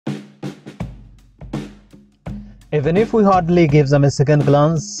Even if we hardly give them a second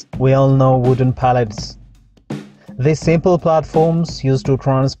glance, we all know wooden pallets. These simple platforms used to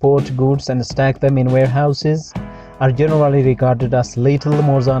transport goods and stack them in warehouses are generally regarded as little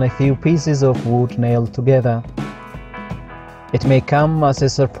more than a few pieces of wood nailed together. It may come as a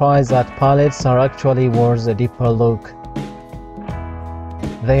surprise that pallets are actually worth a deeper look.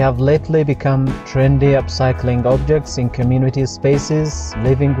 They have lately become trendy upcycling objects in community spaces,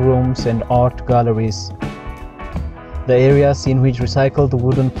 living rooms, and art galleries. The areas in which recycled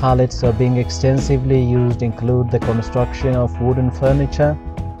wooden pallets are being extensively used include the construction of wooden furniture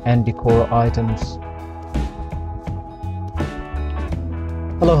and decor items.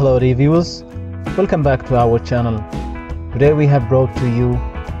 Hello reviewers, welcome back to our channel. Today we have brought to you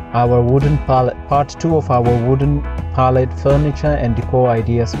our wooden pallet, part 2 of our wooden pallet furniture and decor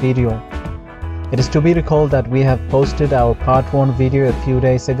ideas video. It is to be recalled that we have posted our part 1 video a few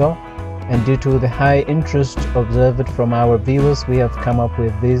days ago, and due to the high interest observed from our viewers, we have come up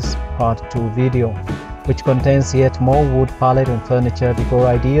with this part 2 video, which contains yet more wood pallet and furniture decor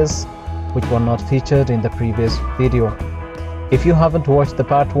ideas which were not featured in the previous video. If you haven't watched the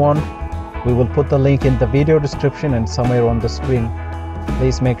part 1, we will put the link in the video description and somewhere on the screen.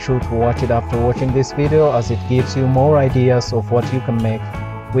 Please make sure to watch it after watching this video, as it gives you more ideas of what you can make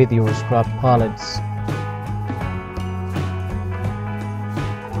with your scrap pallets.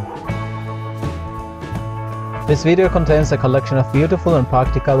 This video contains a collection of beautiful and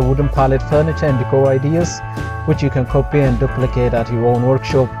practical wooden pallet furniture and decor ideas which you can copy and duplicate at your own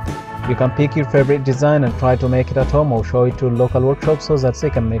workshop. You can pick your favorite design and try to make it at home or show it to local workshops so that they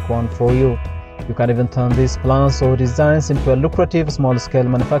can make one for you. You can even turn these plans or designs into a lucrative small-scale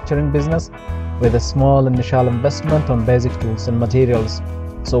manufacturing business with a small initial investment on basic tools and materials.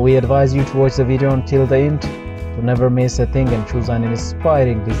 So we advise you to watch the video until the end to never miss a thing and choose an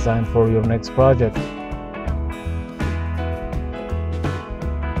inspiring design for your next project.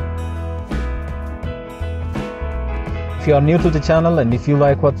 If you are new to the channel and if you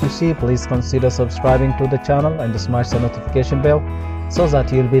like what you see, please consider subscribing to the channel and smash the notification bell so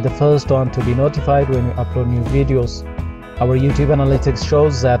that you'll be the first one to be notified when we upload new videos. Our YouTube analytics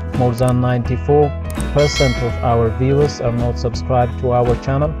shows that more than 94% of our viewers are not subscribed to our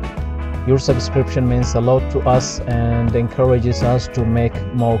channel. Your subscription means a lot to us and encourages us to make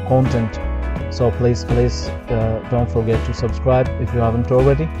more content. So please don't forget to subscribe if you haven't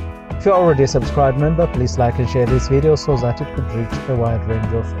already. If you are already a subscribed member, please like and share this video so that it could reach a wide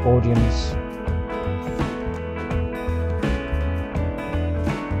range of audience.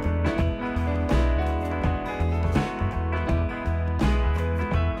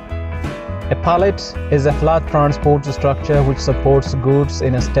 A pallet is a flat transport structure which supports goods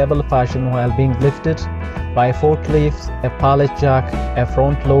in a stable fashion while being lifted by a forklift, a pallet jack, a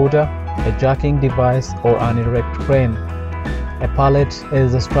front loader, a jacking device, or an erect crane. A pallet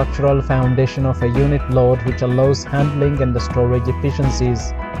is the structural foundation of a unit load which allows handling and storage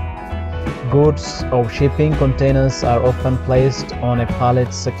efficiencies. Goods or shipping containers are often placed on a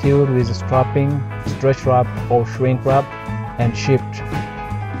pallet secured with strapping, stretch wrap or shrink wrap, and shipped.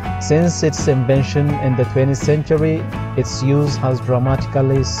 Since its invention in the 20th century, its use has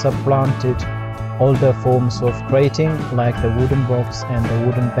dramatically supplanted older forms of crating like the wooden box and the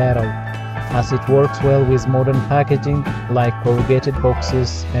wooden barrel, as it works well with modern packaging like corrugated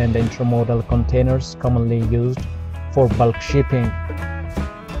boxes and intermodal containers commonly used for bulk shipping.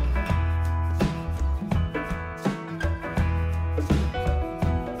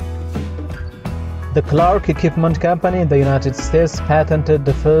 The Clark Equipment Company in the United States patented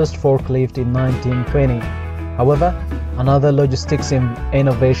the first forklift in 1920. However, another logistics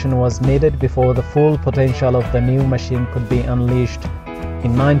innovation was needed before the full potential of the new machine could be unleashed.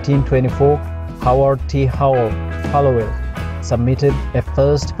 In 1924, Howard T. Hollowell submitted a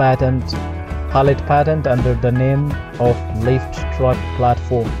first pallet patent under the name of lift truck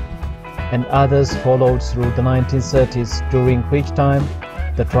platform, and others followed through the 1930s, during which time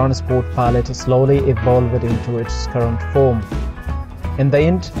the transport pallet slowly evolved into its current form. In the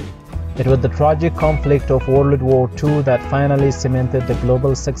end, it was the tragic conflict of World War II that finally cemented the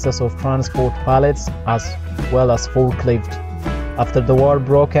global success of transport pallets as well as forklift. After the war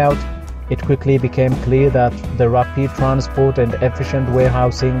broke out, it quickly became clear that the rapid transport and efficient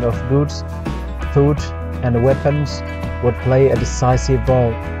warehousing of goods, food, and weapons would play a decisive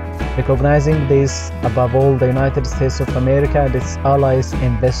role. Recognizing this, above all, the United States of America and its allies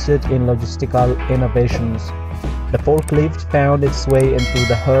invested in logistical innovations. The forklift found its way into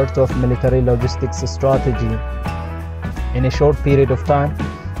the heart of military logistics strategy. In a short period of time,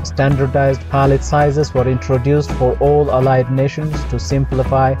 standardized pallet sizes were introduced for all allied nations to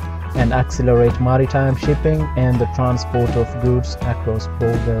simplify and accelerate maritime shipping and the transport of goods across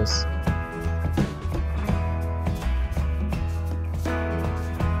borders.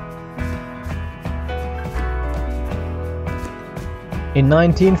 In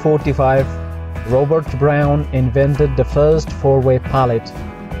 1945, Robert Brown invented the first four-way pallet,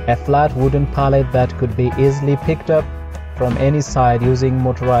 a flat wooden pallet that could be easily picked up from any side using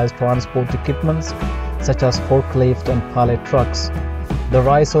motorized transport equipments such as forklift and pallet trucks. The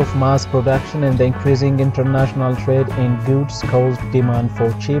rise of mass production and the increasing international trade in goods caused demand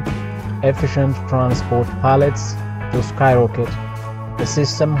for cheap, efficient transport pallets to skyrocket. The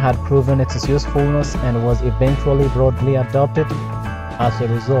system had proven its usefulness and was eventually broadly adopted as a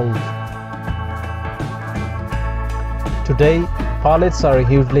result. Today, pallets are a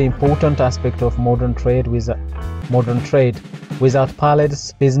hugely important aspect of modern trade. Without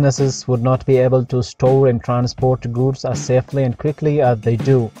pallets, businesses would not be able to store and transport goods as safely and quickly as they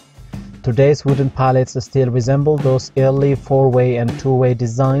do. Today's wooden pallets still resemble those early four-way and two-way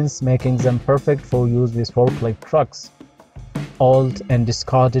designs, making them perfect for use with forklift trucks. Old and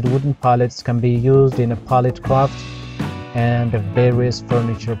discarded wooden pallets can be used in a pallet craft and various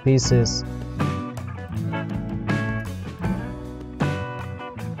furniture pieces.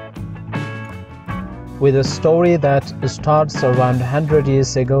 With a story that starts around 100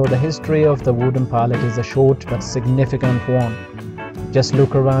 years ago, the history of the wooden pallet is a short but significant one. Just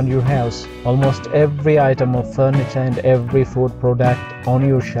look around your house. Almost every item of furniture and every food product on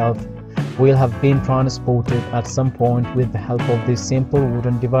your shelf will have been transported at some point with the help of these simple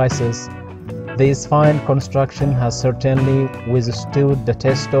wooden devices. This fine construction has certainly withstood the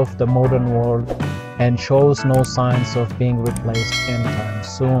test of the modern world and shows no signs of being replaced anytime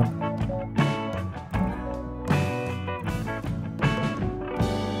soon.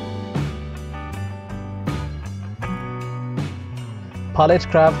 Pallet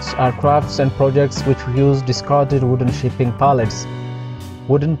crafts are crafts and projects which use discarded wooden shipping pallets.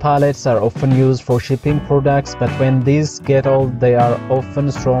 Wooden pallets are often used for shipping products, but when these get old, they are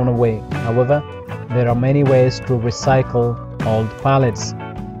often thrown away. However, there are many ways to recycle old pallets.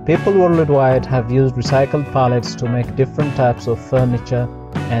 People worldwide have used recycled pallets to make different types of furniture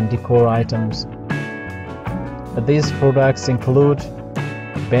and decor items. These products include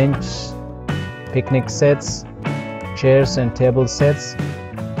benches, picnic sets, chairs and table sets,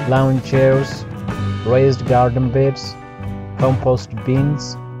 lounge chairs, raised garden beds, compost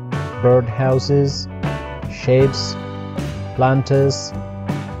bins, bird houses, shades, planters,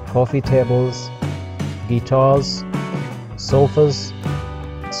 coffee tables, guitars, sofas,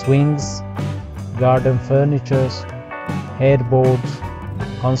 swings, garden furniture, headboards,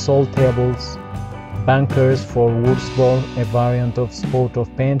 console tables, bunkers for woodsball, a variant of sport of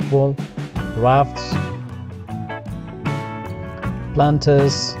paintball, rafts,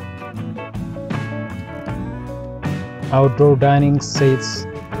 planters, outdoor dining seats,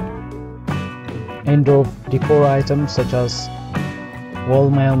 indoor decor items such as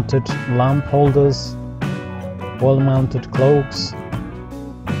wall-mounted lamp holders, wall-mounted cloaks,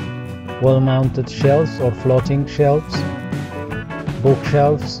 wall-mounted shelves or floating shelves,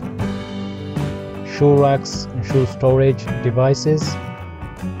 bookshelves, shoe racks and shoe storage devices,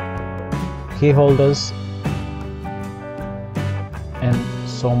 key holders, and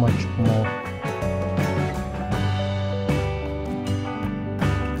so much more.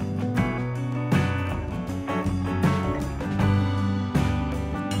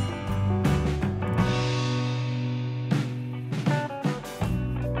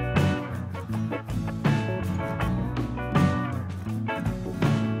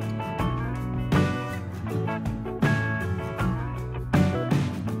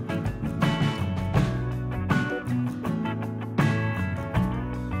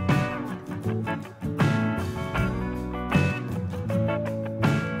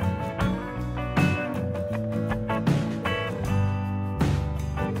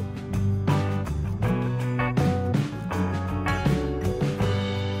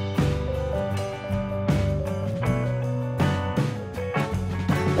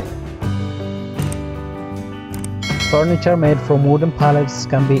 Furniture made from wooden pallets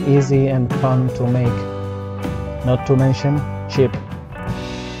can be easy and fun to make, not to mention cheap.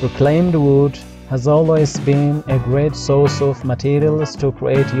 Reclaimed wood has always been a great source of materials to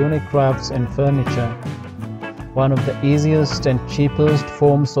create unique crafts and furniture. One of the easiest and cheapest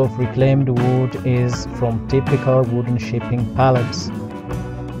forms of reclaimed wood is from typical wooden shipping pallets.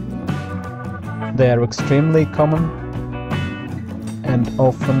 They are extremely common and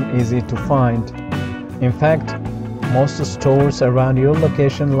often easy to find. In fact, most stores around your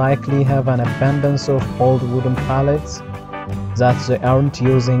location likely have an abundance of old wooden pallets that they aren't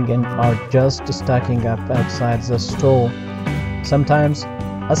using and are just stacking up outside the store. Sometimes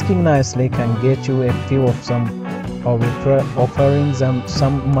asking nicely can get you a few of them, or offering them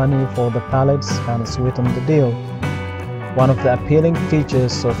some money for the pallets can sweeten the deal. One of the appealing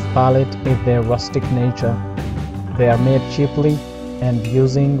features of pallet is their rustic nature. They are made cheaply and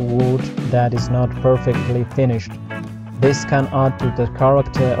using wood that is not perfectly finished. This can add to the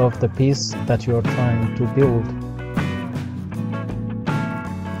character of the piece that you are trying to build.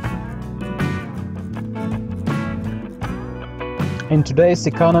 In today's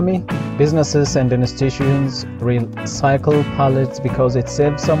economy, businesses and institutions recycle pallets because it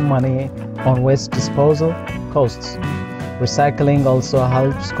saves some money on waste disposal costs. Recycling also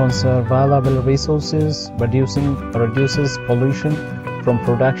helps conserve valuable resources, reduces pollution from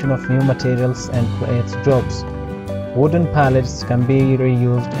production of new materials, and creates jobs. Wooden pallets can be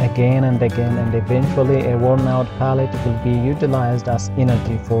reused again and again, and eventually a worn-out pallet will be utilized as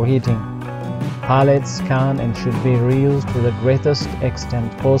energy for heating. Pallets can and should be reused to the greatest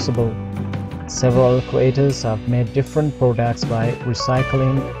extent possible. Several creators have made different products by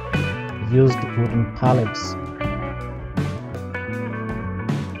recycling used wooden pallets.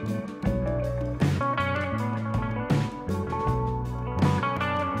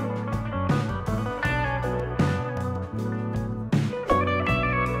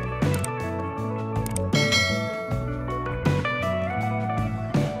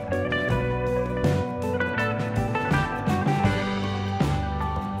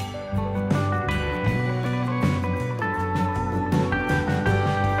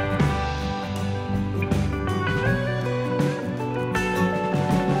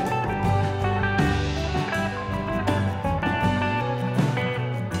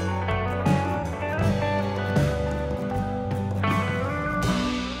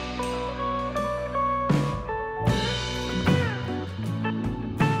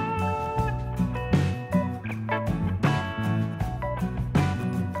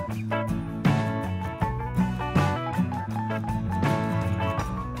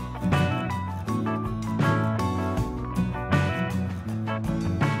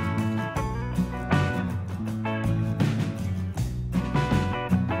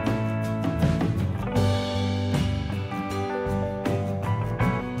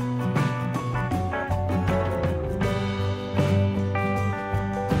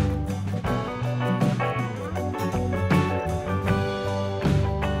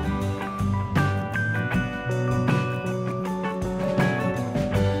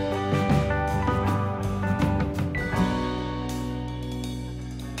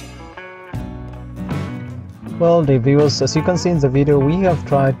 Well, dear viewers, as you can see in the video, we have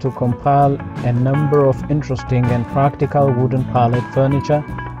tried to compile a number of interesting and practical wooden pallet furniture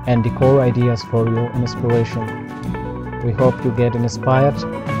and decor ideas for your inspiration. We hope you get inspired,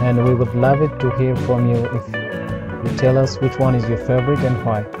 and we would love it to hear from you. If you tell us which one is your favorite and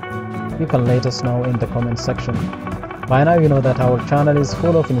why, you can let us know in the comment section. By now you know that our channel is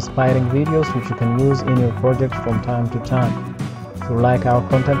full of inspiring videos which you can use in your project from time to time. If you like our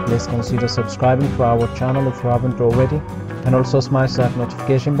content, please consider subscribing to our channel if you haven't already, and also smash that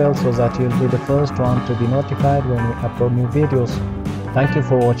notification bell so that you'll be the first one to be notified when we upload new videos. Thank you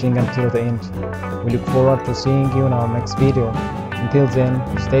for watching until the end. We look forward to seeing you in our next video. Until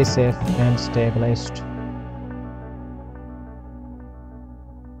then, stay safe and stay blessed.